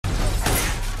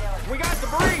We got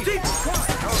debris! Deep!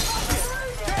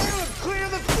 Caleb, clear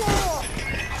the floor!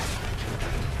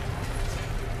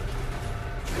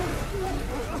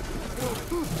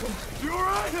 You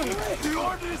alright? The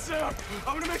ordnance out!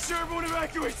 I'm gonna make sure everyone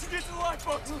evacuates and gets to the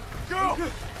lifeboats! Go!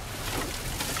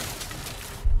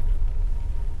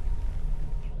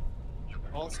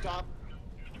 All stop.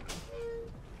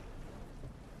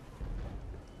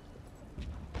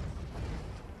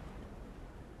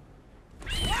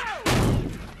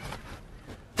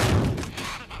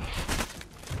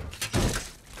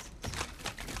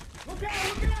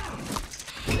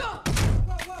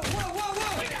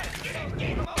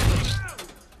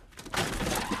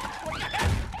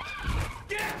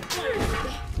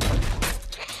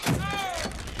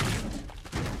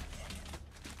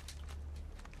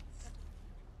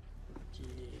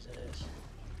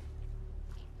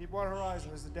 Deepwater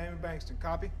Horizon, this is Damon Bankston.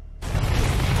 Copy?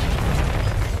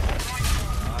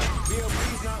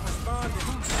 BOP's not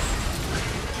responding.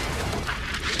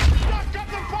 Stop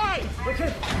the fight!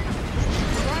 Okay.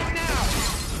 Right now!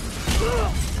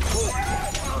 Stop! Stop! What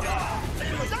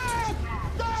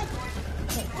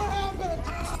happened?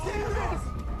 Damn it!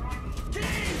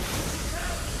 Keith!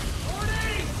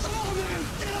 Morty! Oh, man!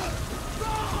 Get up!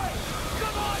 Boy!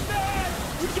 Come on, man!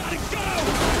 We gotta go!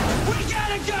 We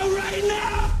gotta go right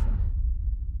now!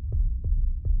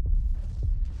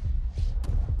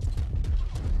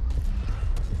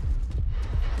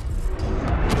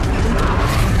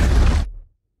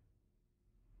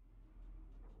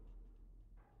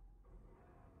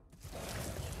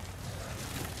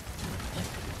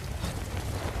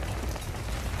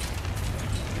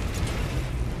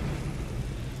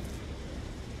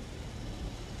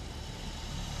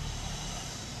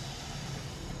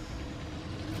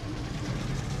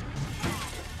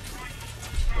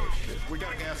 We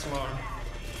got a gas alarm.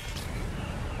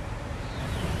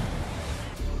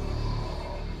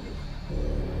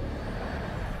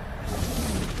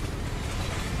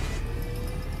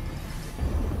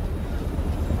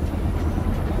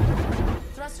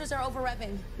 Thrusters are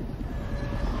over-revving.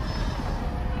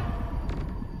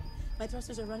 My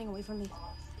thrusters are running away from me.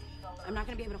 I'm not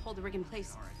gonna be able to hold the rig in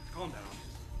place. All right, calm down.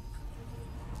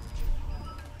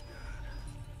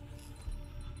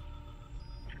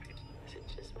 Is it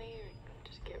just me, or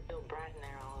just get real bright in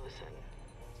there all of a sudden?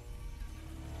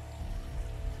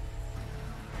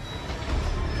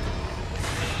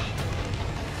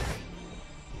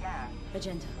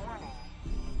 Magenta.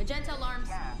 Magenta alarms.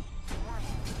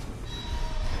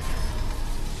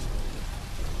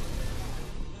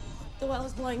 The well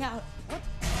is blowing out. What?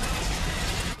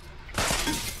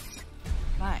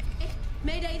 Hi.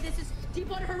 Mayday, this is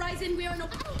Deepwater Horizon. We are no...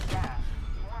 What the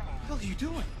hell are you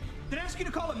doing? Did I ask you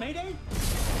to call it Mayday?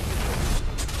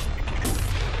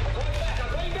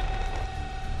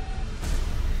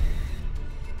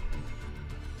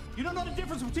 You don't know the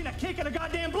difference between a kick and a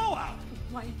goddamn blowout!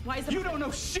 Why is the... You don't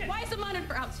know shit! Why is the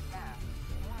monitor out?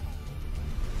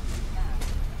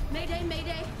 Mayday,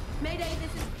 Mayday, Mayday,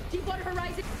 this is Deepwater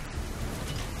Horizon.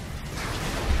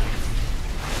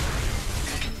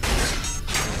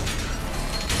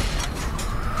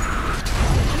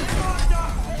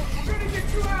 We're gonna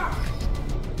get you out!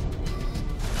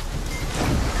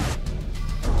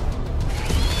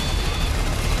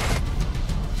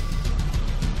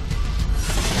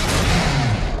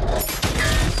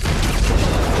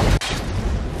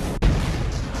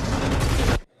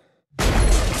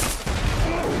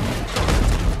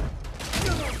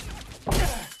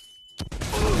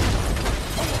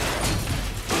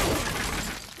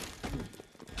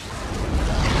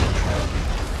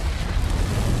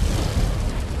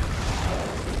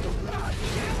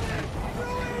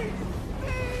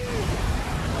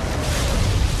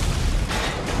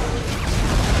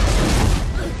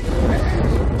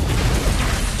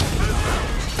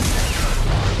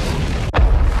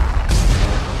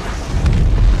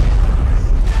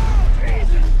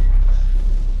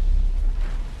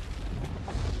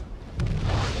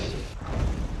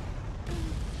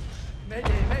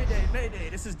 Mayday,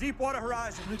 this is Deepwater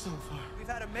Horizon. Rig's on fire. We've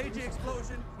had a major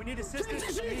explosion. We need assistance.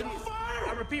 Rig's on fire!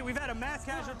 I repeat, we've had a mass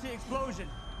casualty explosion.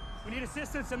 We need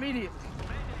assistance immediately.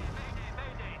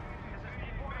 Mayday. This is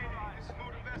Deepwater Horizon. This is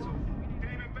motor vessel.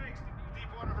 Damon Bankston.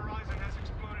 Deepwater Horizon has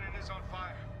exploded and is on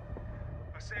fire.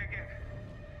 I say again.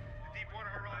 The Deepwater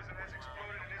Horizon has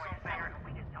exploded and is on fire.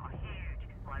 We just saw a huge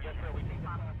explosion. Yes, sir. We see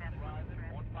Horizon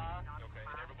on fire. Okay,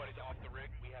 and everybody's off the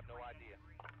rig. We have no idea.